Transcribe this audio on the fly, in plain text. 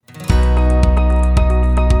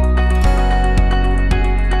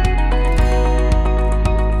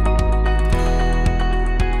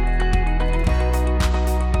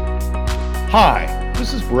Hi,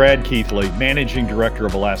 this is Brad Keithley, Managing Director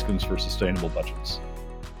of Alaskans for Sustainable Budgets.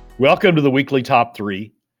 Welcome to the weekly Top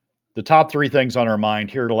 3, the top 3 things on our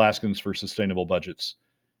mind here at Alaskans for Sustainable Budgets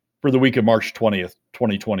for the week of March 20th,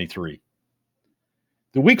 2023.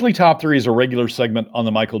 The weekly Top 3 is a regular segment on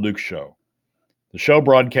The Michael Dukes Show. The show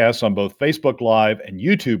broadcasts on both Facebook Live and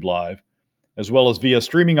YouTube Live, as well as via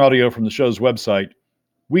streaming audio from the show's website,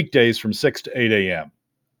 weekdays from 6 to 8 a.m.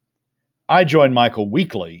 I join Michael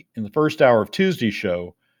weekly in the first hour of Tuesday's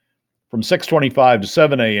show from 6:25 to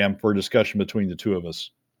 7 a.m. for a discussion between the two of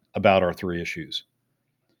us about our 3 issues.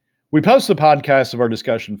 We post the podcast of our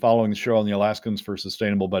discussion following the show on the Alaskans for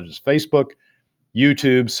Sustainable Budgets Facebook,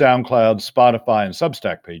 YouTube, SoundCloud, Spotify, and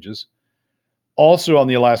Substack pages, also on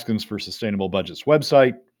the Alaskans for Sustainable Budgets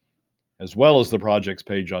website, as well as the project's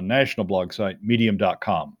page on national blog site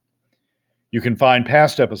medium.com. You can find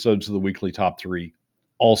past episodes of the weekly Top 3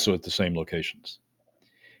 also at the same locations.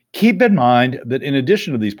 Keep in mind that in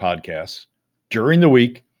addition to these podcasts, during the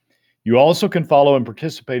week, you also can follow and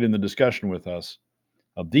participate in the discussion with us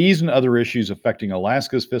of these and other issues affecting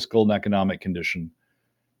Alaska's fiscal and economic condition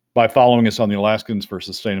by following us on the Alaskans for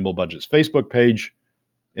Sustainable Budgets Facebook page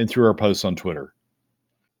and through our posts on Twitter.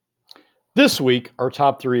 This week, our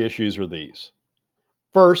top 3 issues are these.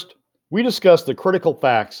 First, we discuss the critical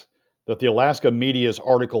facts that the Alaska media's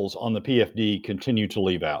articles on the PFD continue to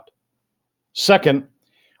leave out. Second,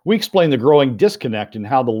 we explain the growing disconnect in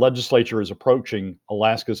how the legislature is approaching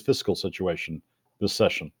Alaska's fiscal situation this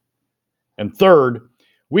session. And third,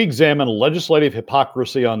 we examine legislative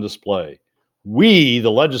hypocrisy on display. We,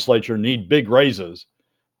 the legislature, need big raises,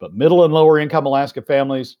 but middle and lower income Alaska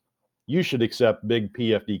families, you should accept big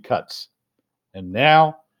PFD cuts. And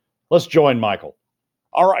now, let's join Michael.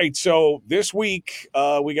 All right, so this week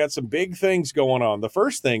we got some big things going on. The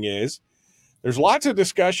first thing is there's lots of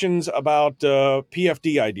discussions about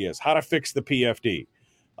PFD ideas, how to fix the PFD.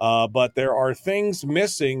 But there are things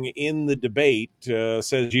missing in the debate,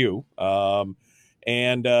 says you.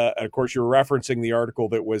 And of course, you're referencing the article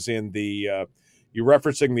that was in the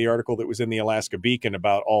Alaska Beacon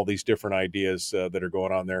about all these different ideas that are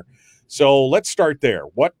going on there. So let's start there.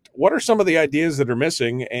 What are some of the ideas that are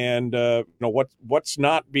missing, and what's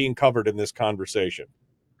not being covered in this conversation?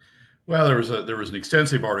 Well, there was an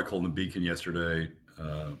extensive article in the Beacon yesterday.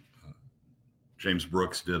 James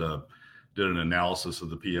Brooks did an analysis of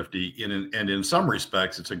the PFD, and in some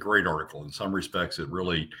respects, it's a great article. In some respects, it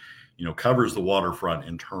really covers the waterfront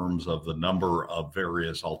in terms of the number of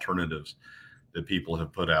various alternatives that people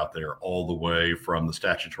have put out there, all the way from the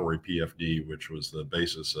statutory PFD, which was the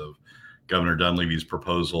basis of Governor Dunleavy's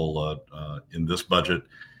proposal in this budget,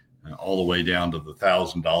 all the way down to the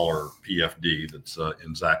 $1,000 PFD that's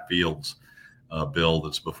in Zach Field's bill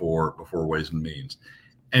that's before Ways and Means.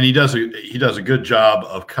 And he does a good job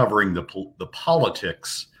of covering the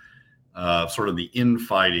politics, sort of the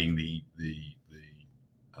infighting, the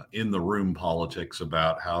in the room politics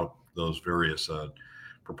about how those various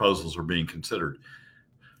proposals are being considered.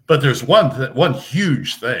 But there's one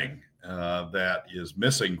huge thing that is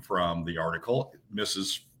missing from the article.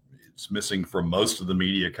 It's missing from most of the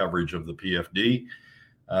media coverage of the PFD.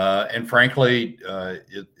 And frankly,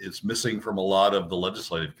 it's missing from a lot of the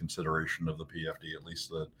legislative consideration of the PFD, at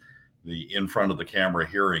least the in front of the camera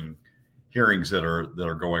hearings that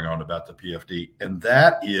are going on about the PFD. And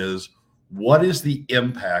that is, what is the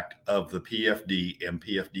impact of the PFD and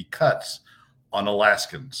PFD cuts on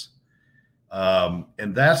Alaskans?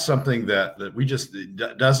 And that's something that we just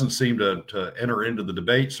doesn't seem to enter into the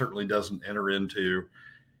debate, certainly doesn't enter into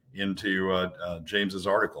James's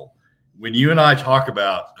article. When you and I talk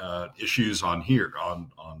about issues on here on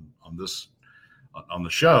the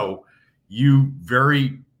show, you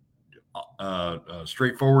very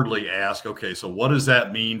straightforwardly ask, okay, so what does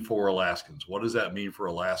that mean for Alaskans? What does that mean for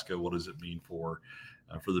Alaska? What does it mean for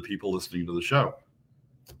the people listening to the show?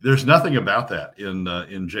 There's nothing about that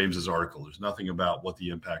in James's article. There's nothing about what the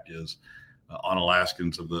impact is on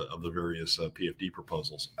Alaskans of the various PFD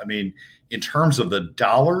proposals. I mean, in terms of the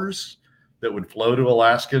dollars that would flow to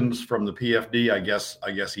Alaskans from the PFD, I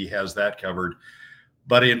guess he has that covered.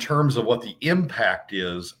 But in terms of what the impact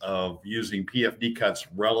is of using PFD cuts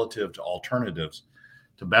relative to alternatives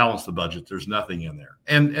to balance the budget, there's nothing in there.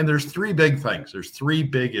 And there's 3 big things. There's 3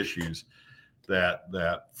 big issues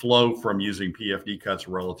that flow from using PFD cuts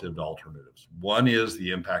relative to alternatives. One is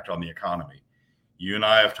the impact on the economy. You and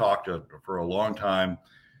I have talked for a long time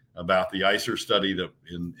about the ICER study that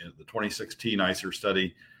in the 2016 ICER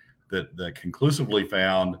study that conclusively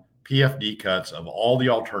found PFD cuts of all the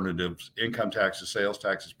alternatives, income taxes, sales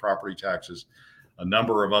taxes, property taxes, a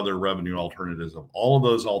number of other revenue alternatives. Of all of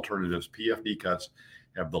those alternatives, PFD cuts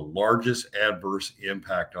have the largest adverse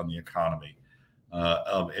impact on the economy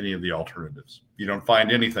of any of the alternatives. You don't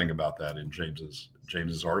find anything about that in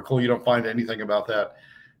James's article. You don't find anything about that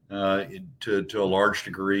to a large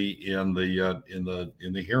degree in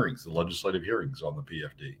the hearings, the legislative hearings on the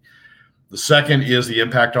PFD. The second is the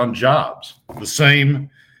impact on jobs. The same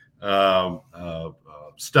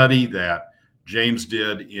study that James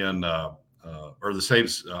did or the same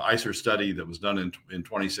ICER study that was done in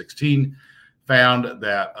 2016 found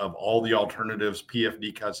that of all the alternatives,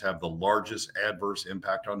 PFD cuts have the largest adverse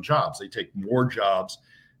impact on jobs. They take more jobs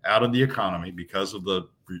out of the economy because of the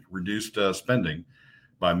reduced spending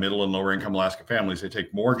by middle and lower income Alaska families. They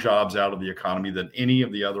take more jobs out of the economy than any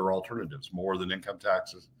of the other alternatives, more than income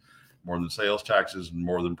taxes, more than sales taxes, and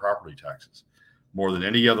more than property taxes, more than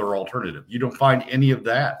any other alternative. You don't find any of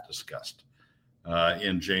that discussed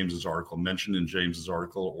in James's article, mentioned in James's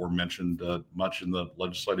article, or mentioned much in the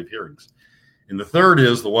legislative hearings. And the third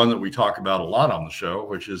is the one that we talk about a lot on the show,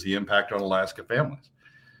 which is the impact on Alaska families.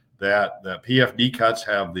 That PFD cuts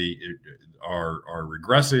are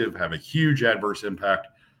regressive, have a huge adverse impact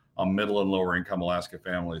on middle and lower income Alaska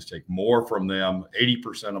families, take more from them,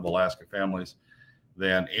 80% of Alaska families,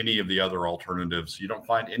 than any of the other alternatives. You don't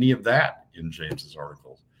find any of that in James's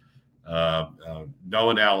articles. No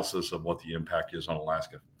analysis of what the impact is on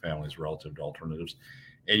Alaska families relative to alternatives.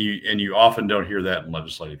 And you often don't hear that in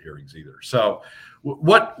legislative hearings either. So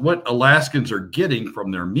what Alaskans are getting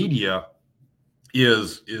from their media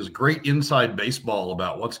is great inside baseball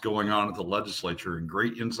about what's going on at the legislature, and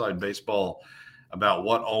great inside baseball about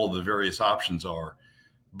what all of the various options are,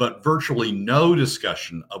 but virtually no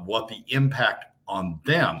discussion of what the impact on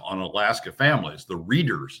them, on Alaska families, the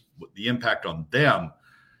readers, the impact on them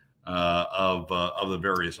of the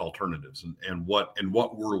various alternatives, and what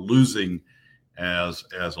we're losing as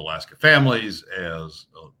Alaska families, as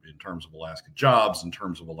in terms of Alaska jobs, in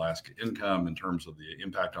terms of Alaska income, in terms of the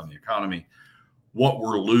impact on the economy, what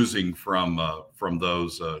we're losing from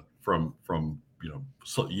those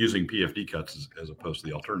using PFD cuts as opposed to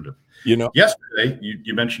the alternative. Yesterday,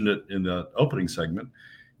 you mentioned it in the opening segment.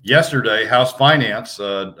 Yesterday, House Finance,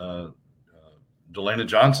 Delana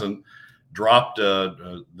Johnson dropped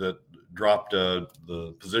the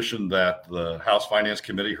position that the House Finance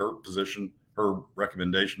Committee, her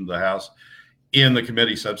recommendation to the House in the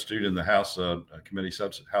committee substitute, in the House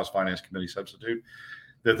Finance Committee substitute,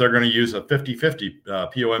 that they're going to use a 50-50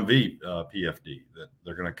 POMV PFD, that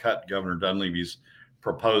they're going to cut Governor Dunleavy's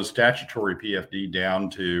proposed statutory PFD down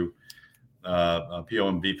to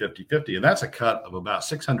POMV 50-50. And that's a cut of about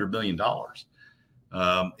 $600 million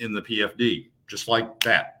in the PFD, just like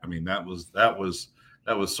that. I mean, that was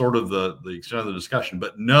sort of the extent of the discussion,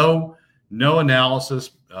 but no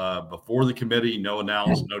analysis before the committee, no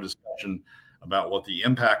discussion about what the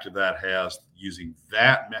impact of that has using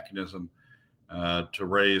that mechanism to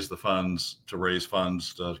raise funds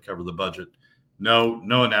to cover the budget. No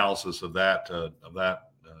analysis of that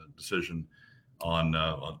decision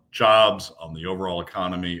on jobs, on the overall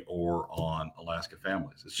economy, or on Alaska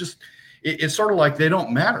families. It's sort of like they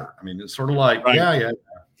don't matter. I mean, it's sort of like, right. Yeah.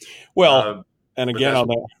 Well, and again,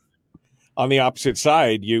 on the opposite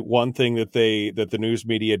side, one thing that the news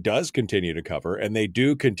media does continue to cover, and they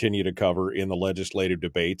do continue to cover in the legislative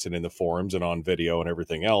debates and in the forums and on video and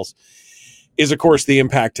everything else, is, of course, the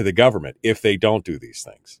impact to the government if they don't do these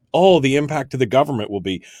things. Oh, the impact to the government will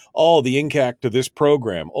be, the impact to this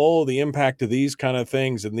program, the impact to these kind of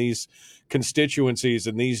things and these constituencies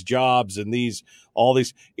and these jobs and all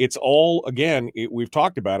these. It's all, again, we've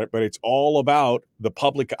talked about it, but it's all about the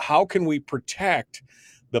public. How can we protect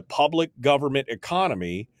the public government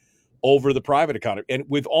economy over the private economy? And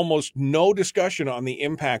with almost no discussion on the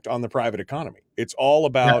impact on the private economy. It's all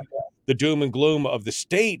about the doom and gloom of the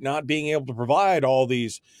state not being able to provide all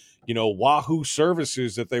these, wahoo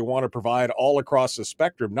services that they want to provide all across the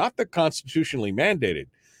spectrum, not the constitutionally mandated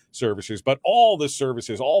services, but all the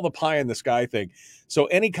services, all the pie in the sky thing. So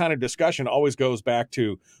any kind of discussion always goes back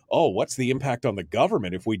to, what's the impact on the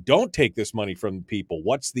government? If we don't take this money from the people,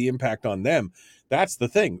 what's the impact on them? That's the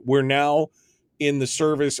thing. We're now in the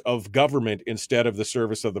service of government instead of the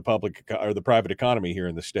service of the public or the private economy here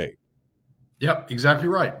in the state. Yep, exactly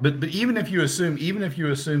right. But even if you assume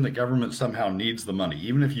that government somehow needs the money,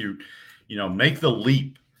 even if you make the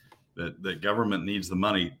leap that government needs the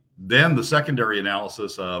money, then the secondary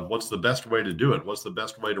analysis of what's the best way to do it, what's the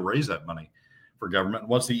best way to raise that money for government,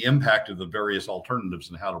 what's the impact of the various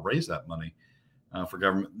alternatives and how to raise that money for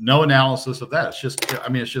government. No analysis of that. It's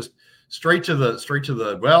just straight to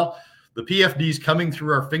the the PFD's coming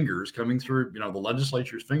through our fingers, coming through the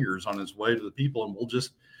legislature's fingers on its way to the people, and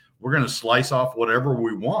we're going to slice off whatever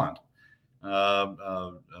we want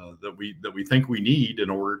that we think we need in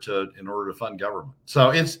order to fund government.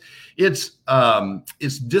 So it's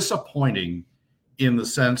disappointing in the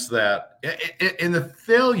sense that in the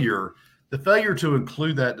failure to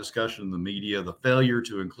include that discussion in the media, the failure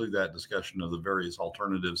to include that discussion of the various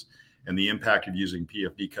alternatives and the impact of using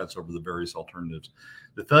PFD cuts over the various alternatives,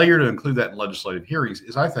 the failure to include that in legislative hearings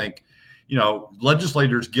is, I think,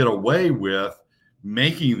 legislators get away with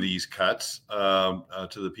making these cuts to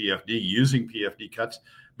the PFD, using PFD cuts,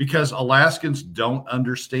 because Alaskans don't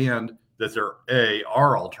understand that there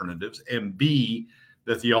are alternatives, and B,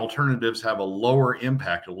 that the alternatives have a lower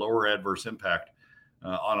adverse impact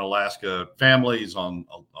on Alaska families, on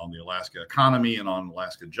the Alaska economy, and on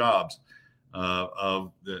Alaska jobs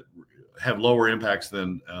that have lower impacts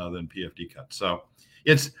than PFD cuts. So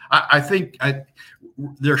I think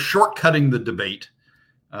they're shortcutting the debate.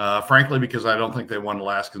 Frankly, because I don't think they want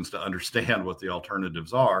Alaskans to understand what the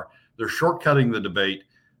alternatives are. They're shortcutting the debate,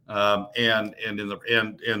 and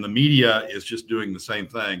the media is just doing the same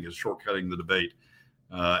thing, is shortcutting the debate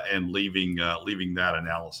and leaving that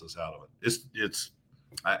analysis out of it.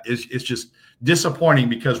 It's just disappointing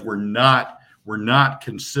because we're not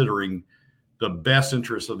considering the best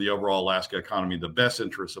interests of the overall Alaska economy, the best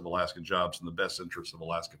interests of Alaska jobs, and the best interests of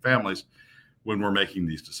Alaska families when we're making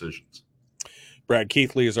these decisions. Brad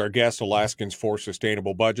Keithley is our guest, Alaskans for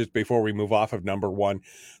Sustainable Budgets. Before we move off of number one,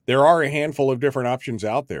 there are a handful of different options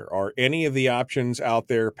out there. Are any of the options out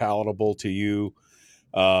there palatable to you?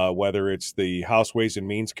 Whether it's the House Ways and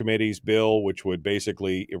Means Committee's bill, which would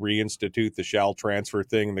basically reinstitute the shall transfer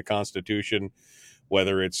thing in the Constitution,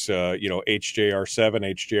 whether it's HJR 7,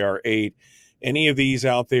 HJR 8, any of these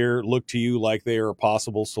out there look to you like they are a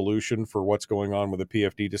possible solution for what's going on with the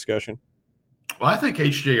PFD discussion? Well, I think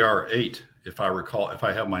HJR 8, if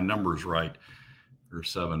I have my numbers right, or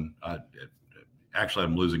 7, actually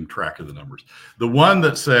I'm losing track of the numbers. The one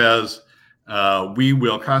that says we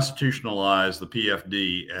will constitutionalize the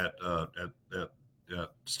PFD at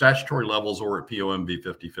statutory levels or at POMV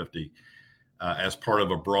 50/50 as part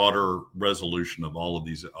of a broader resolution of all of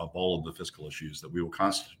the fiscal issues, that we will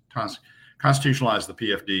constitutionalize the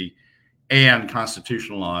PFD and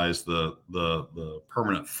constitutionalize the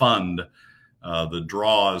permanent fund, the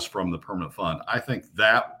draws from the permanent fund. I think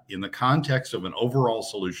that in the context of an overall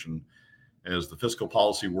solution, as the fiscal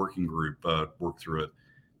policy working group worked through it,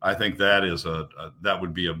 I think that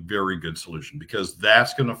would be a very good solution, because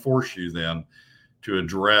that's going to force you then to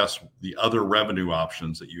address the other revenue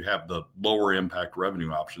options that you have, the lower impact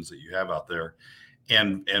revenue options that you have out there,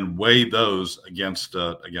 and weigh those against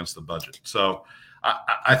the budget. So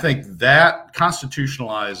I think that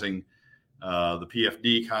constitutionalizing the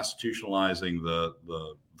PFD, constitutionalizing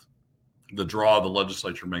the draw the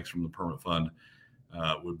legislature makes from the permanent fund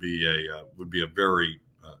would be a very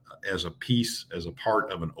as a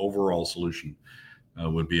part of an overall solution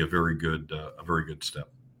would be a very good step.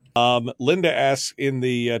 Linda asks in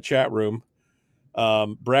the chat room,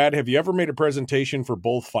 Brad, have you ever made a presentation for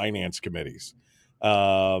both finance committees?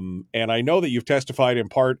 And I know that you've testified in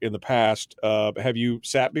part in the past. Have you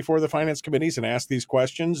sat before the finance committees and asked these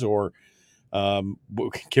questions, or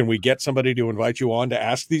can we get somebody to invite you on to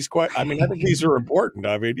ask these questions? I mean, I think these are important.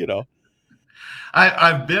 I mean,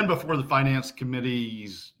 I've been before the finance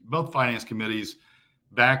committees, both finance committees,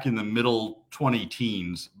 back in the middle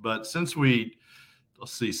 2010s. But since we've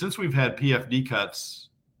had PFD cuts,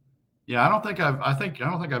 I don't think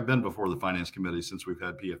I've been before the finance committee since we've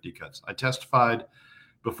had PFD cuts. I testified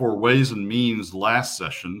before Ways and Means last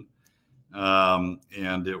session,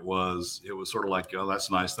 and it was sort of like, oh,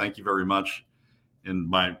 that's nice, thank you very much. And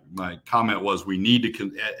my comment was, we need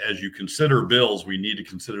to, as you consider bills, we need to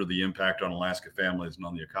consider the impact on Alaska families and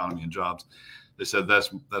on the economy and jobs. They said,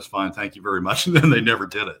 that's fine, thank you very much. And then they never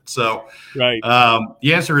did it. So right.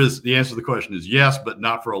 The answer to the question is yes, but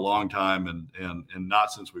not for a long time, and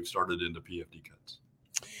not since we've started into PFD cuts.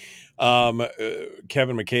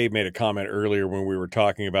 Kevin McCabe made a comment earlier when we were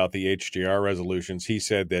talking about the HJR resolutions. He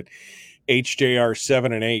said that HJR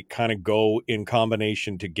 7 and 8 kind of go in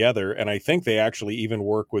combination together, and I think they actually even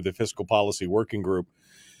work with the fiscal policy working group,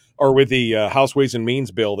 or with the House Ways and Means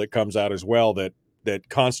bill that comes out as well, that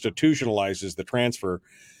constitutionalizes the transfer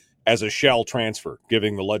as a shell transfer,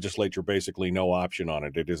 giving the legislature basically no option on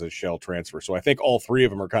it. It is a shell transfer. So I think all three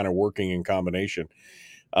of them are kind of working in combination,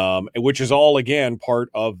 which is all, again, part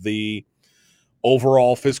of the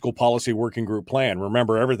overall fiscal policy working group plan.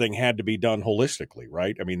 Remember, everything had to be done holistically,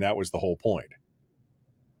 right? I mean, that was the whole point.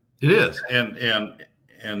 It is. And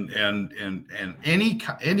any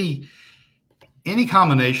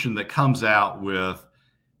combination that comes out with,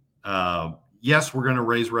 yes, we're going to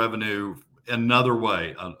raise revenue another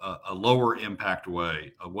way, a lower impact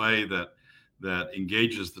way, a way that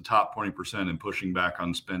engages the top 20% in pushing back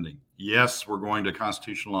on spending. Yes, we're going to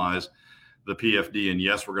constitutionalize the PFD, and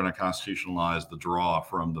yes, we're going to constitutionalize the draw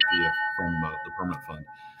from the permanent fund.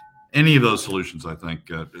 Any of those solutions, I think,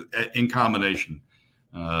 in combination,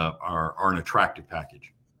 are an attractive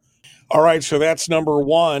package. All right, so that's number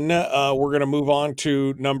one. We're going to move on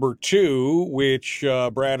to number two, which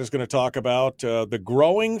Brad is going to talk about the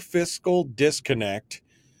growing fiscal disconnect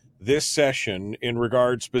this session in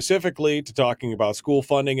regard specifically to talking about school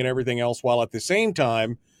funding and everything else, while at the same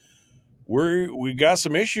time, we got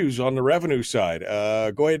some issues on the revenue side.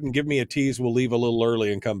 Go ahead and give me a tease. We'll leave a little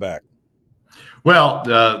early and come back. Well,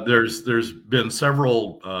 there's been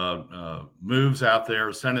several moves out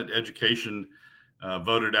there. Senate Education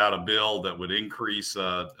voted out a bill that would increase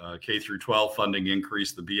K through 12 funding,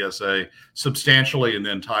 increase the BSA substantially, and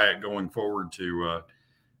then tie it going forward to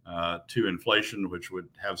inflation, which would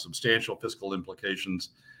have substantial fiscal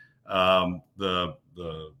implications. The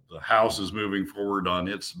House is moving forward on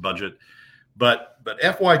its budget, but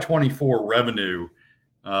FY24 revenue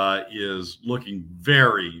is looking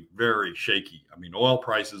very, very shaky. I mean, oil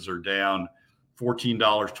prices are down $14,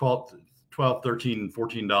 $12, $13,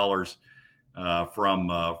 $14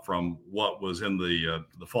 from what was in the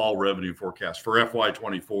fall revenue forecast for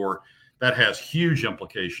FY24. That has huge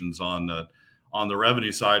implications on the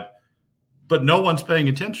revenue side, but no one's paying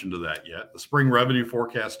attention to that yet. The spring revenue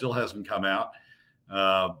forecast still hasn't come out.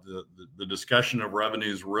 The discussion of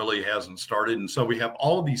revenues really hasn't started. And so we have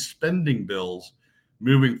all of these spending bills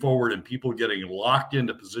moving forward and people getting locked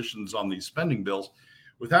into positions on these spending bills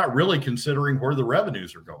without really considering where the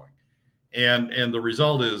revenues are going. And the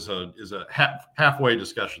result is a halfway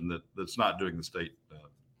discussion that's not doing the state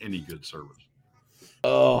any good service.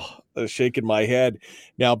 Oh, shaking my head.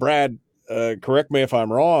 Now, Brad, correct me if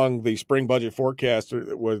I'm wrong. The spring budget forecast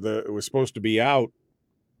was supposed to be out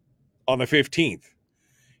on the 15th.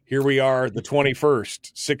 Here we are, the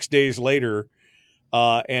 21st, 6 days later,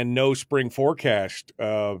 and no spring forecast.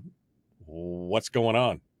 What's going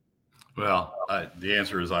on? Well, the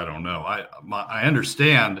answer is I don't know. I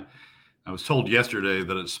understand. I was told yesterday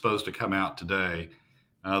that it's supposed to come out today.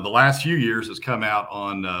 The last few years it's come out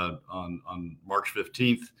on March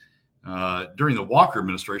 15th. During the Walker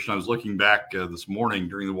administration, I was looking back this morning.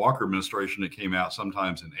 During the Walker administration, it came out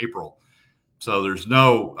sometimes in April. So there's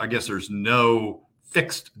no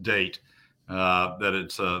fixed date that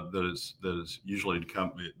it's usually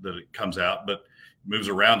that it comes out, but moves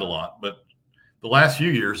around a lot. But the last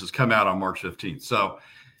few years it's come out on March 15th. So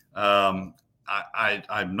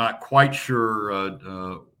I'm not quite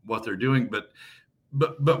sure what they're doing, but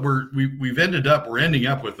we're ending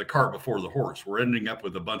up with the cart before the horse. We're ending up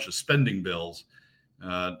with a bunch of spending bills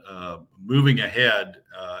moving ahead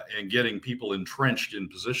and getting people entrenched in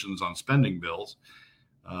positions on spending bills.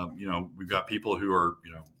 We've got people who are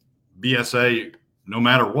BSA no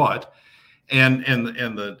matter what, and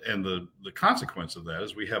the consequence of that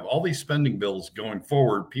is we have all these spending bills going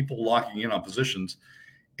forward, people locking in on positions,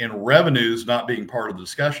 and revenues not being part of the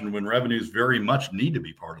discussion when revenues very much need to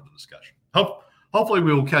be part of the discussion. Hopefully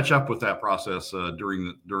we will catch up with that process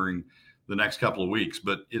during the next couple of weeks.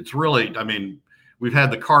 But it's really, I mean, we've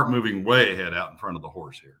had the cart moving way ahead out in front of the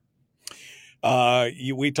horse here.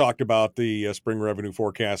 We talked about the spring revenue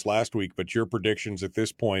forecast last week, but your predictions at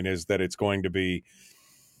this point is that it's going to be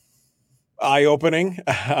eye-opening.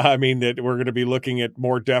 I mean, that we're going to be looking at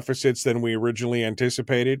more deficits than we originally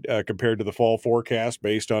anticipated compared to the fall forecast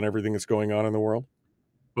based on everything that's going on in the world.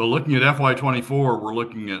 Well, looking at FY24, we're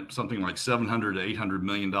looking at something like $700 to $800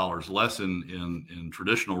 million less in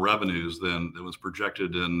traditional revenues than was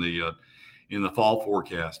projected in the fall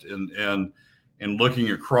forecast. And looking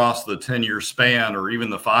across the 10-year span or even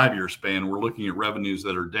the 5-year span, we're looking at revenues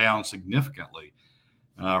that are down significantly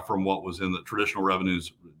from what was in the traditional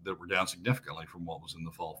revenues that were down significantly from what was in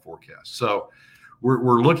the fall forecast. So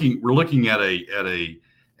we're looking at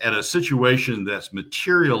a situation that's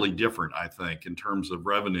materially different, I think, in terms of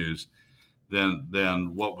revenues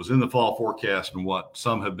than what was in the fall forecast and what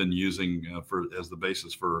some have been using as the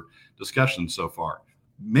basis for discussion so far.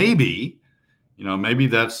 Maybe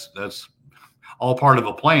that's all part of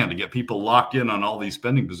a plan to get people locked in on all these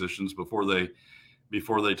spending positions before they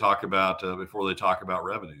talk about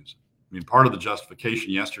revenues. I mean, part of the justification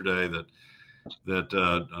yesterday that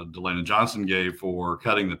Delana Johnson gave for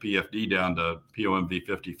cutting the PFD down to POMV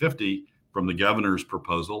 50/50 from the governor's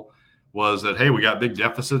proposal was that, hey, we got big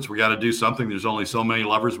deficits, we got to do something. There's only so many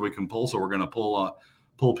levers we can pull, so we're going to pull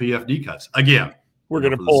PFD cuts again. We're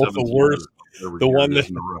going to pull the worst, the one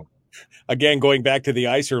that Again, going back to the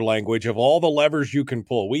ICER language of all the levers you can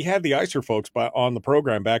pull. We had the ICER folks on the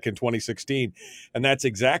program back in 2016, and that's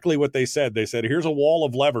exactly what they said. They said, here's a wall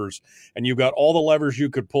of levers, and you've got all the levers you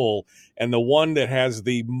could pull, and the one that has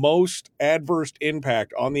the most adverse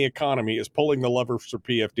impact on the economy is pulling the lever for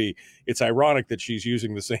PFD. It's ironic that she's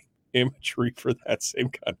using the same imagery for that same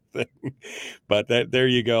kind of thing. But there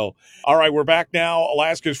you go. All right, we're back now.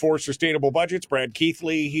 Alaskans for Sustainable Budgets. Brad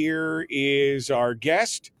Keithley here is our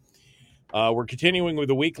guest. We're continuing with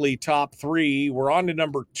the weekly top three. We're on to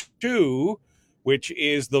number 2, which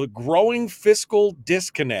is the growing fiscal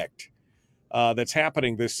disconnect that's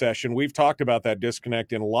happening this session. We've talked about that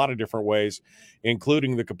disconnect in a lot of different ways,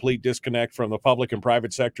 including the complete disconnect from the public and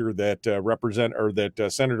private sector that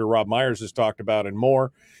Senator Rob Myers has talked about and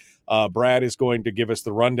more. Brad is going to give us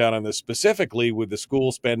the rundown on this specifically with the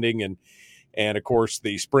school spending and of course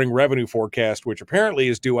the spring revenue forecast, which apparently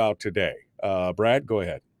is due out today. Brad, go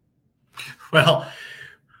ahead. Well,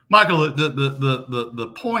 Michael,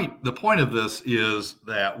 the point of this is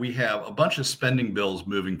that we have a bunch of spending bills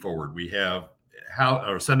moving forward. We have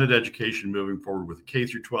Senate Education moving forward with a K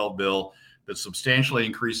through 12 bill that substantially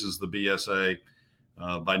increases the BSA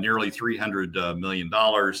by nearly $300 million,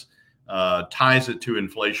 ties it to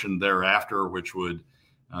inflation thereafter, which would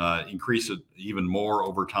increase it even more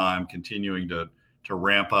over time, continuing to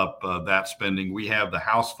ramp up that spending. We have the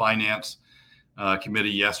House Finance Committee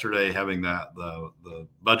yesterday having the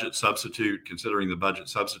budget substitute, considering the budget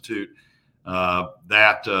substitute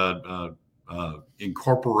that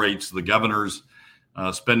incorporates the governor's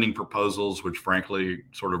spending proposals, which frankly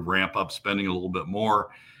sort of ramp up spending a little bit more.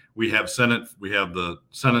 We have the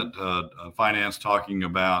Senate Finance talking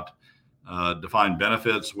about defined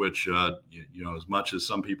benefits, which as much as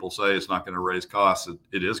some people say it's not going to raise costs,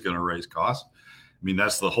 it is going to raise costs. I mean,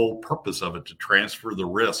 that's the whole purpose of it, to transfer the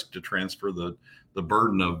risk, to transfer the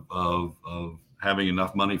burden of having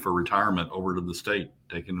enough money for retirement over to the state,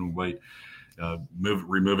 taking away,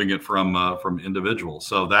 removing it from individuals.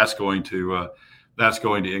 So that's going to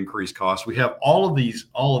increase costs. We have all of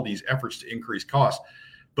these efforts to increase costs,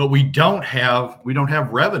 but we don't have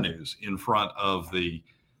revenues in front of the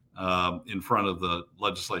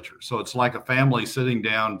legislature. So it's like a family sitting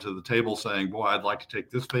down to the table saying, boy, I'd like to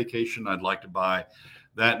take this vacation. I'd like to buy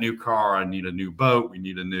that new car. I need a new boat. We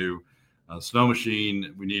need a new snow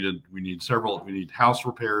machine. We need house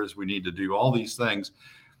repairs. We need to do all these things,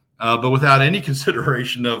 but without any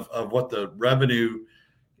consideration of what the revenue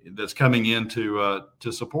that's coming in to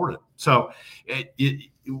support it. So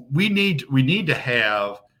we need to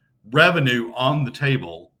have revenue on the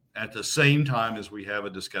table at the same time as we have a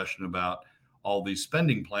discussion about all these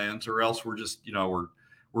spending plans, or else we're just,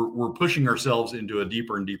 we're pushing ourselves into a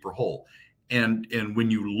deeper and deeper hole. And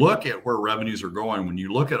when you look at where revenues are going, when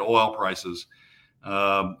you look at oil prices,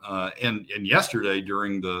 and yesterday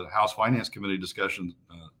during the House Finance Committee discussion,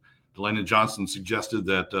 Delaney Johnson suggested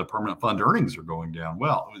that permanent fund earnings are going down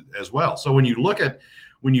as well. So when you look at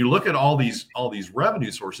all these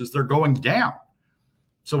revenue sources, they're going down.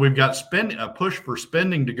 So we've got a push for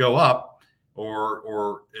spending to go up,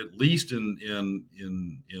 or at least in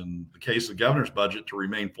the case of the governor's budget to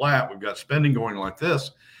remain flat. We've got spending going like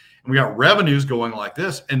this, and we got revenues going like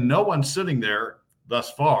this, and no one's sitting there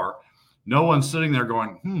thus far. No one's sitting there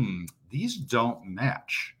going, these don't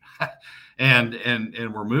match, and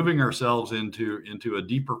we're moving ourselves into a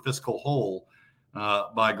deeper fiscal hole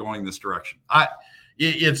by going this direction.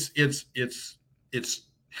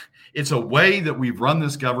 It's a way that we've run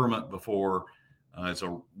this government before. It's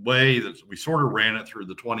a way that we sort of ran it through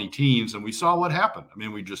the 2010s, and we saw what happened. I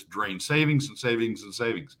mean, we just drained savings and savings and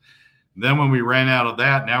savings. And then when we ran out of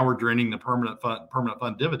that, now we're draining the permanent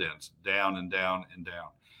fund dividends down and down and down.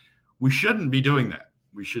 We shouldn't be doing that.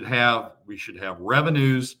 We should have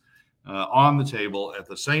revenues on the table at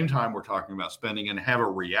the same time we're talking about spending, and have a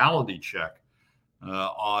reality check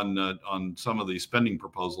on some of these spending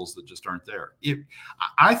proposals that just aren't there.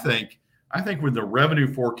 I think when the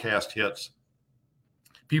revenue forecast hits,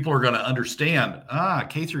 people are going to understand,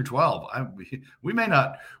 K through 12,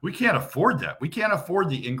 we can't afford that. We can't afford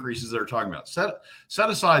the increases they're talking about. Set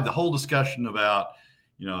aside the whole discussion about,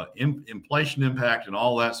 inflation impact and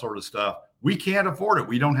all that sort of stuff. We can't afford it.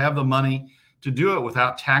 We don't have the money to do it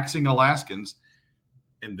without taxing Alaskans,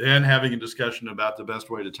 and then having a discussion about the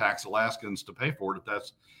best way to tax Alaskans to pay for it,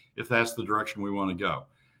 if that's the direction we want to go.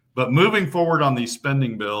 But moving forward on these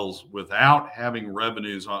spending bills without having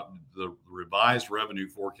revenues on the revised revenue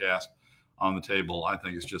forecast on the table, I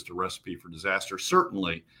think is just a recipe for disaster.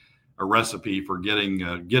 Certainly a recipe for getting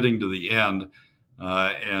to the end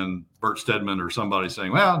and Bert Stedman or somebody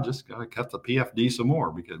saying, well, just got to cut the PFD some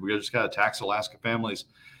more because we just got to tax Alaska families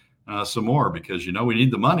some more because, we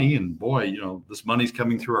need the money, and boy, this money's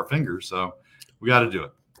coming through our fingers. So we got to do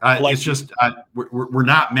it. It's just we're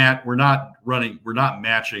not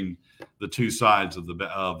matching the two sides of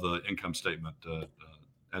the income statement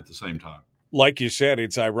at the same time. Like you said,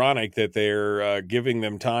 it's ironic that they're giving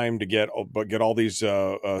them time to get all these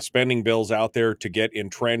spending bills out there to get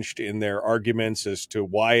entrenched in their arguments as to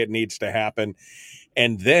why it needs to happen.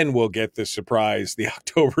 And then we'll get the surprise, the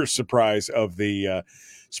October surprise of the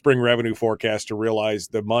spring revenue forecast to realize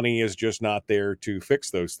the money is just not there to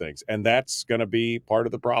fix those things. And that's going to be part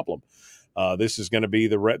of the problem. This is going to be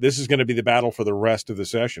the battle for the rest of the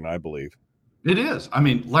session, I believe. It is. I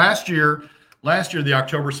mean, last year, the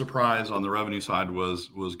October surprise on the revenue side was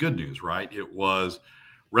good news, right? It was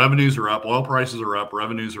revenues are up, oil prices are up,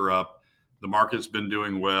 revenues are up. The market's been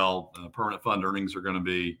doing well. Permanent fund earnings are going to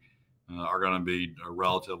be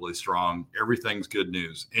relatively strong. Everything's good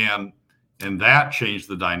news, and that changed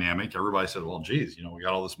the dynamic. Everybody said, "Well, geez, we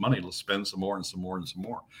got all this money. Let's spend some more and some more and some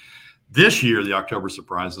more." This year, the October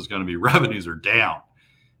surprise is going to be revenues are down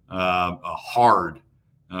hard.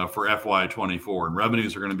 For FY24, and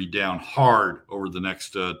revenues are going to be down hard over the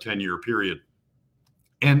next 10-year period,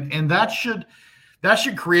 and that should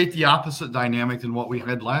create the opposite dynamic than what we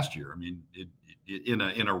had last year. I mean, in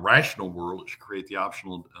a rational world, it should create the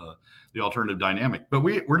alternative dynamic, but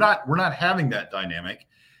we're not having that dynamic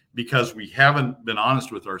because we haven't been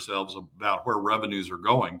honest with ourselves about where revenues are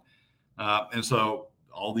going, and so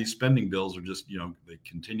all these spending bills are just they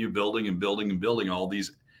continue building and building and building. All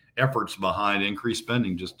these efforts behind increased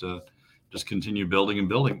spending just continue building and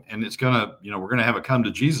building, and it's gonna we're gonna have a come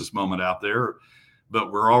to Jesus moment out there,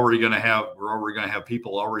 but we're already gonna have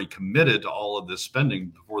people already committed to all of this spending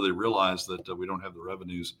before they realize that we don't have the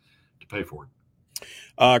revenues to pay for it.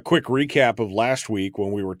 Quick recap of last week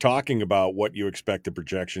when we were talking about what you expect the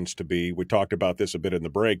projections to be. We talked about this a bit in the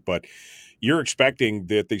break, but you're expecting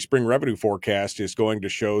that the spring revenue forecast is going to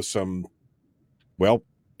show some,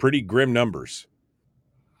 pretty grim numbers.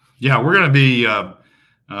 Yeah, we're going to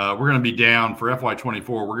be down for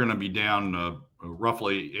FY24. We're going to be down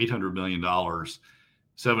roughly $800 million, $700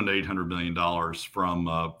 to $800 million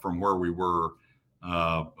from where we were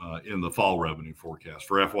in the fall revenue forecast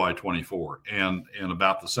for FY24, and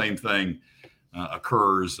about the same thing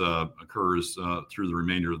occurs through the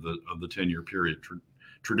remainder of the 10-year period.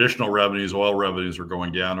 Traditional revenues, oil revenues, are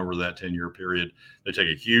going down over that 10-year period. They take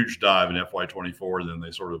a huge dive in FY24, and then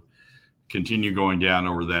they sort of continue going down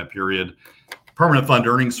over that period. Permanent fund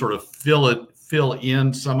earnings sort of fill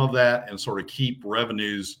in some of that and sort of keep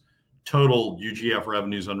revenues, total UGF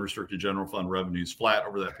revenues, unrestricted general fund revenues, flat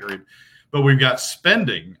over that period. But we've got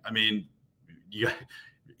spending. I mean, you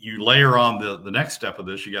layer on the next step of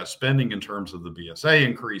this. You got spending in terms of the BSA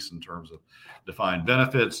increase, in terms of defined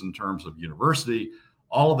benefits, in terms of university.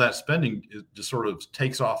 All of that spending just sort of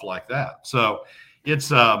takes off like that. So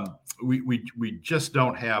it's we just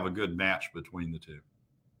don't have a good match between the two.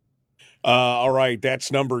 All right,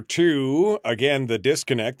 that's number two. Again, the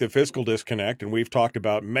disconnect, the fiscal disconnect, and we've talked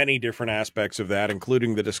about many different aspects of that,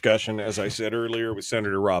 including the discussion, as I said earlier, with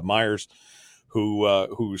Senator Rob Myers,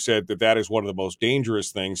 who said that is one of the most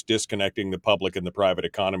dangerous things, disconnecting the public and the private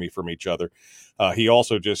economy from each other. He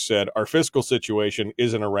also just said our fiscal situation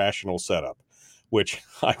isn't a rational setup, which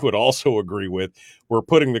I would also agree with. We're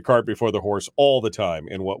putting the cart before the horse all the time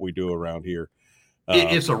in what we do around here.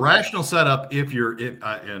 It's a rational setup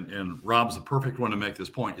and Rob's the perfect one to make this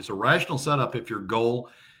point. It's a rational setup if your goal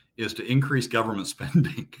is to increase government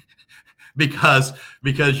spending, because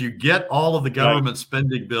you get all of the government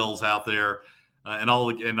spending bills out there and all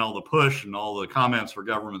the push and all the comments for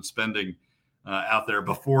government spending out there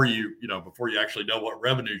before you actually know what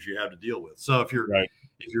revenues you have to deal with. So if your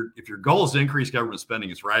goal is to increase government spending,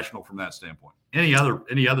 it's rational from that standpoint. Any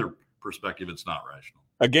other perspective, it's not rational.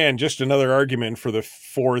 Again, just another argument for the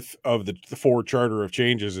fourth of the four charter of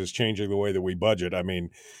changes is changing the way that we budget. I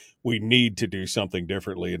mean, we need to do something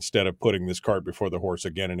differently instead of putting this cart before the horse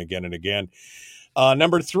again and again and again.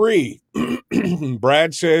 Number three,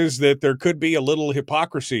 Brad says that there could be a little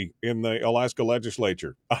hypocrisy in the Alaska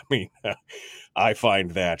legislature. I mean, I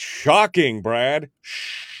find that shocking, Brad.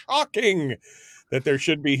 Shocking that there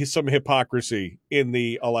should be some hypocrisy in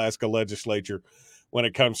the Alaska legislature when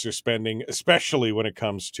it comes to spending, especially when it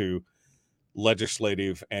comes to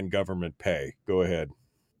legislative and government pay. Go ahead.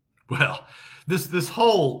 Well, this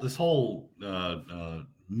whole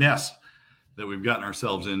mess that we've gotten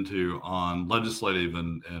ourselves into on legislative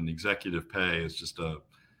and executive pay is just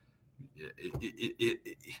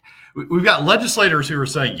we've got legislators who are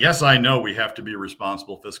saying, yes, I know we have to be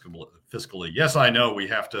responsible fiscally. Yes, I know we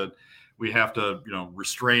have to we have to,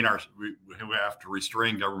 restrain we have to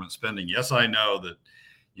restrain government spending. Yes, I know that,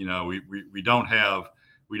 we don't have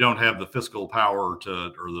the fiscal power or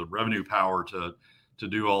the revenue power to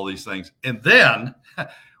do all these things. And then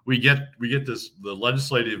we get this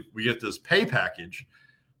pay package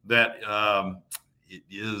that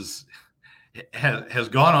has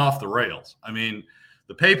gone off the rails. I mean,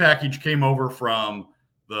 the pay package came over from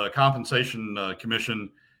the Compensation Commission,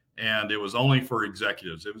 and it was only for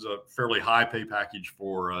executives. It was a fairly high pay package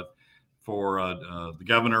for the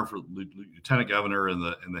governor, for the lieutenant governor, and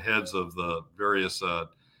the heads of the various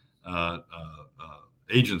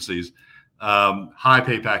agencies. High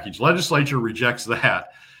pay package. Legislature rejects that.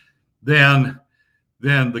 Then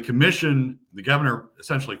the commission, the governor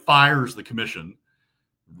essentially fires the commission.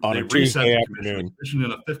 On a Tuesday afternoon. The commission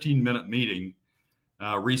in a 15-minute meeting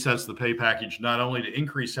resets the pay package, not only to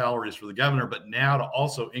increase salaries for the governor, but now to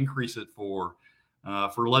also increase it for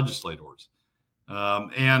legislators.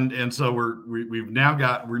 And so we're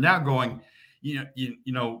now going.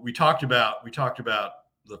 We talked about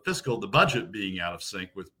the budget being out of sync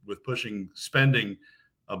with pushing spending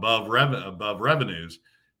above revenues.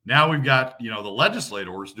 Now we've got the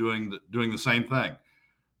legislators doing the same thing.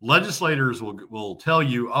 Legislators will tell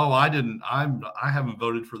you, oh, I haven't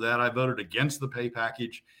voted for that. I voted against the pay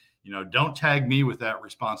package. Don't tag me with that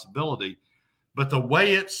responsibility. But the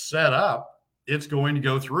way it's set up, it's going to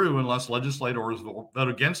go through unless legislators vote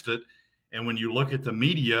against it. And when you look at the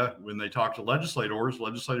media, when they talk to legislators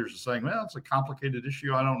are saying, well, it's a complicated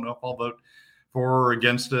issue. I don't know if I'll vote for or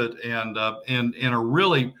against it, and are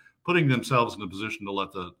really putting themselves in a position to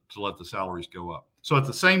let the salaries go up. So at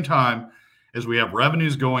the same time, as we have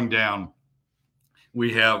revenues going down,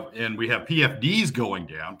 we have PFDs going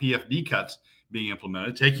down, PFD cuts being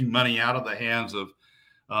implemented, taking money out of the hands of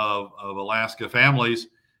Alaska families,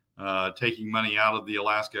 taking money out of the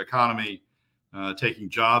Alaska economy, taking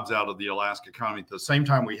jobs out of the Alaska economy. At the same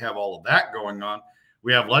time we have all of that going on,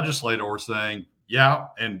 we have legislators saying, yeah,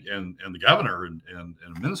 and the governor and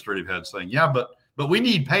administrative heads saying, yeah, but we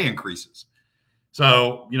need pay increases.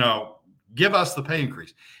 So, give us the pay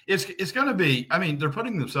increase. It's going to be, they're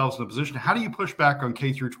putting themselves in a position. How do you push back on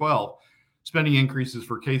K through 12 spending increases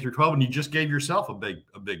for K through 12 when you just gave yourself a big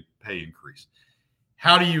pay increase?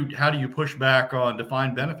 How do you push back on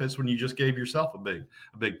defined benefits when you just gave yourself a big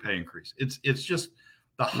pay increase? It's just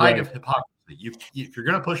the height of hypocrisy. If you're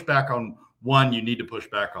going to push back on one, you need to push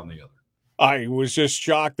back on the other. I was just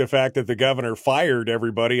shocked the fact that the governor fired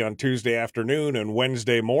everybody on Tuesday afternoon, and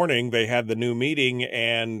Wednesday morning they had the new meeting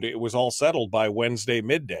and it was all settled by Wednesday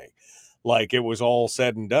midday. Like it was all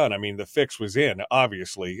said and done. The fix was in,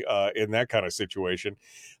 obviously, in that kind of situation.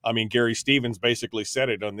 Gary Stevens basically said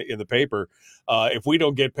it in the paper. If we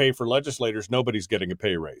don't get pay for legislators, nobody's getting a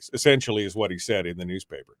pay raise, essentially is what he said in the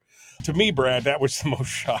newspaper. To me, Brad, that was the most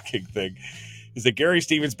shocking thing. Is that Gary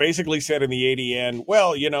Stevens basically said in the ADN,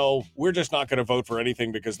 well, we're just not going to vote for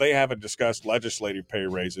anything because they haven't discussed legislative pay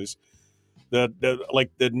raises.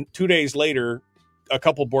 The 2 days later, a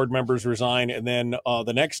couple board members resign, and then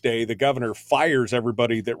the next day, the governor fires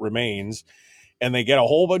everybody that remains, and they get a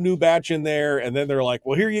whole new batch in there, and then they're like,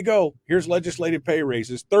 well, here you go. Here's legislative pay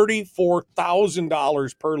raises,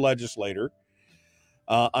 $34,000 per legislator,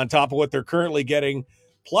 on top of what they're currently getting.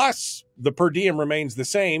 Plus, the per diem remains the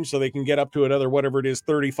same, so they can get up to another, whatever it is,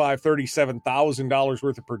 $37,000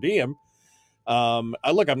 worth of per diem.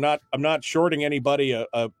 Look, I'm not shorting anybody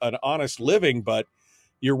an honest living, but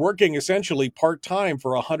you're working essentially part-time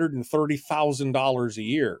for $130,000 a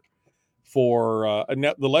year. For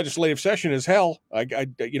the legislative session is hell.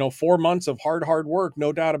 4 months of hard work,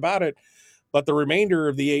 no doubt about it. But the remainder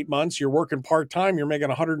of the 8 months, you're working part-time. You're making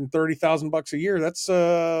 $130,000 a year. That's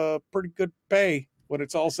pretty good pay when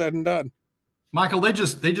it's all said and done. Michael, they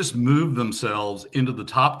just moved themselves into the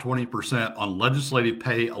top 20% on legislative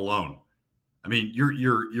pay alone.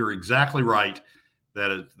 You're exactly right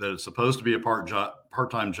that it's supposed to be a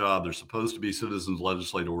part-time job. They're supposed to be citizens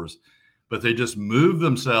legislators, but they just moved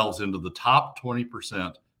themselves into the top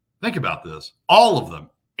 20%. Think about this. All of them,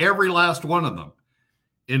 every last one of them,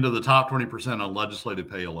 into the top 20% on legislative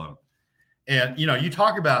pay alone. And, you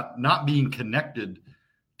talk about not being connected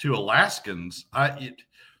to Alaskans.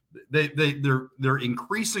 They're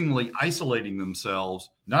increasingly isolating themselves,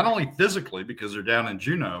 not only physically because they're down in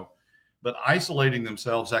Juneau, but isolating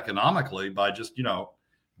themselves economically by just,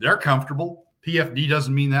 they're comfortable. PFD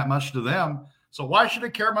doesn't mean that much to them. So why should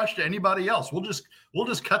it care much to anybody else? We'll just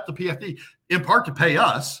cut the PFD in part to pay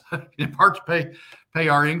us, in part to pay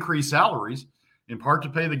our increased salaries, in part to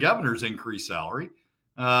pay the governor's increased salary.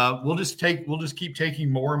 We'll just keep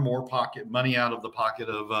taking more and more pocket money out of the pocket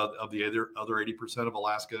of the other 80% of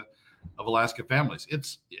Alaska Alaska families.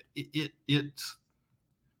 It's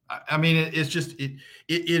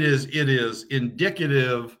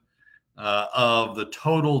indicative of the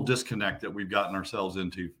total disconnect that we've gotten ourselves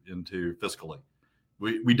into fiscally.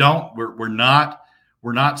 We're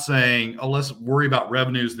not saying, oh, let's worry about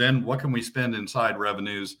revenues. Then what can we spend inside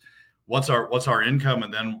revenues? What's our income?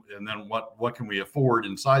 And then what can we afford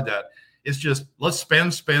inside that? It's just, let's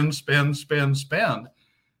spend.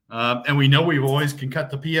 And we know we always can cut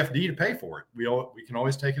the PFD to pay for it. We can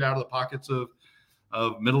always take it out of the pockets of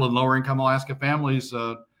middle and lower income Alaska families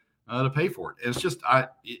to pay for it. It's just,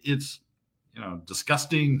 it's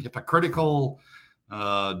disgusting, hypocritical,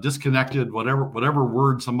 disconnected, whatever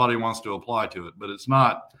word somebody wants to apply to it, but it's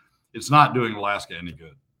not doing Alaska any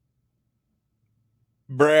good.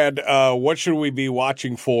 Brad, what should we be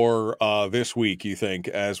watching for this week, you think,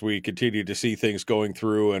 as we continue to see things going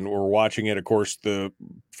through and we're watching it? Of course, the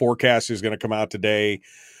forecast is going to come out today.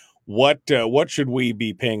 What should we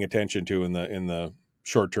be paying attention to in the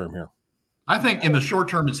short term here? I think in the short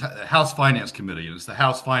term, it's the House Finance Committee, and it's the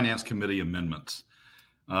House Finance Committee amendments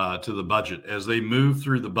to the budget. As they move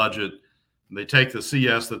through the budget, they take the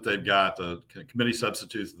CS that they've got, the committee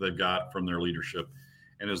substitutes that they've got from their leadership,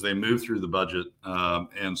 and as they move through the budget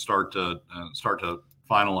and start to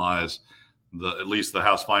finalize at least the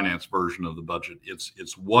House Finance version of the budget,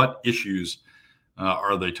 it's what issues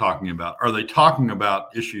are they talking about? Are they talking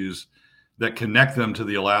about issues that connect them to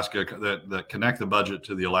the Alaska, that connect the budget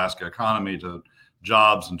to the Alaska economy, to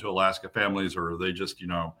jobs, and to Alaska families, or are they just,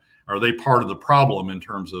 are they part of the problem in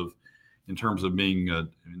terms of being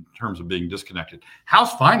disconnected?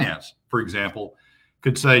 House Finance, for example,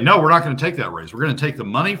 could say, no, we're not going to take that raise. We're going to take the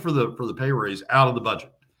money for the pay raise out of the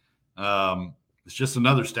budget. It's just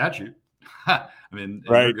another statute. I mean,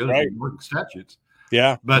 right. At important statutes.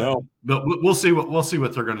 Yeah, but we'll see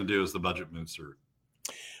what they're going to do as the budget moves through.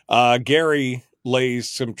 Gary lays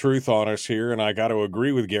some truth on us here, and I got to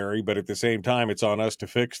agree with Gary, but at the same time, it's on us to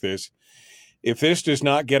fix this. If this does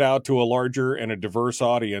not get out to a larger and a diverse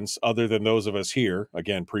audience other than those of us here,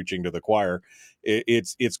 again, preaching to the choir,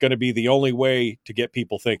 it's going to be the only way to get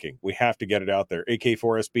people thinking. We have to get it out there.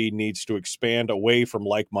 AK4SB needs to expand away from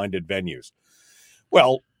like-minded venues.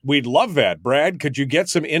 Well, we'd love that. Brad, could you get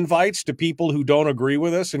some invites to people who don't agree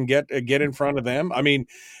with us and get in front of them? I mean,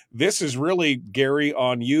 this is really, Gary,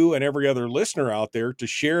 on you and every other listener out there to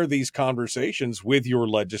share these conversations with your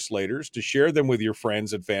legislators, to share them with your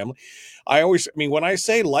friends and family. When I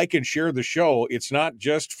say like and share the show, it's not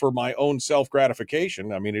just for my own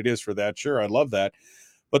self-gratification. I mean, it is for that. Sure, I love that.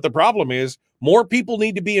 But the problem is more people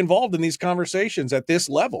need to be involved in these conversations at this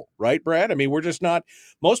level, right, Brad? I mean, we're just not,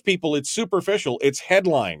 most people, it's superficial. It's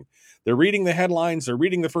headline. They're reading the headlines. They're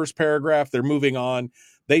reading the first paragraph. They're moving on.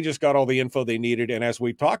 They just got all the info they needed. And as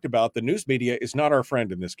we talked about, the news media is not our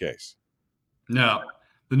friend in this case. No,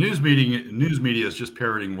 the news media is just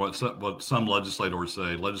parroting what some legislators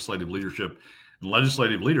say, legislative leadership. And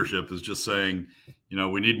legislative leadership is just saying,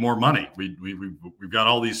 we need more money. We've got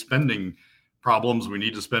all these spending problems. We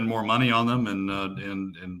need to spend more money on them,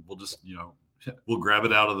 and we'll just we'll grab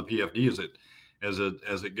it out of the PFD as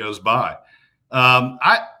it goes by.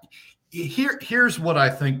 Here's what I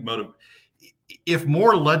think if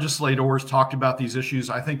more legislators talked about these issues,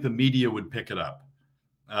 I think the media would pick it up.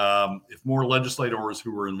 If more legislators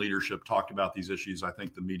who were in leadership talked about these issues, I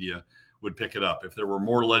think the media would pick it up. If there were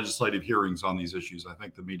more legislative hearings on these issues, I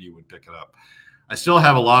think the media would pick it up. I still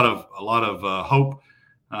have a lot of hope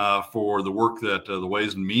for the work that the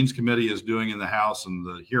Ways and Means Committee is doing in the House and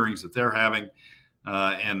the hearings that they're having,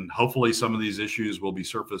 and hopefully some of these issues will be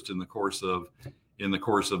surfaced in the course of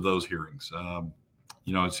those hearings.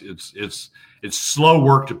 It's slow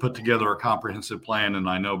work to put together a comprehensive plan, and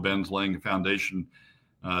I know Ben's laying a foundation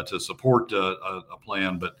to support a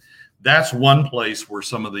plan, but that's one place where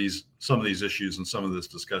some of these issues and some of this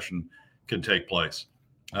discussion can take place.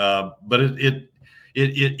 But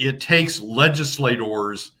it takes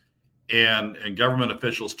legislators and government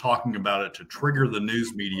officials talking about it to trigger the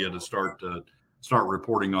news media to start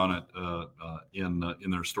reporting on it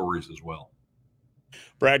in their stories as well.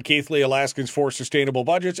 Brad Keithley, Alaskans for Sustainable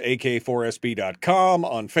Budgets, ak4sb.com,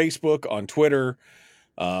 on Facebook, on Twitter,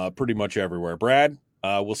 pretty much everywhere. Brad,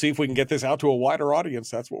 we'll see if we can get this out to a wider audience.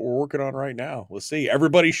 That's what we're working on right now. Let's see.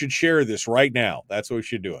 Everybody should share this right now. That's what we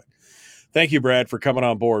should do it. Thank you, Brad, for coming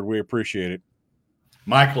on board. We appreciate it.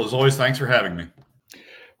 Michael, as always, thanks for having me.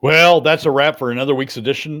 Well, that's a wrap for another week's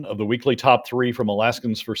edition of the weekly top 3 from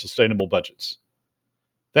Alaskans for Sustainable Budgets.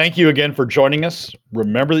 Thank you again for joining us.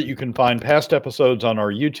 Remember that you can find past episodes on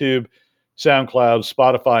our YouTube, SoundCloud,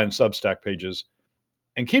 Spotify, and Substack pages,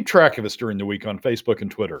 and keep track of us during the week on Facebook and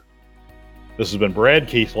Twitter. This has been Brad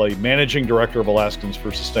Keithley, Managing Director of Alaskans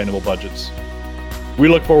for Sustainable Budgets. We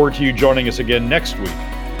look forward to you joining us again next week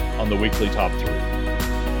on the Weekly Top 3.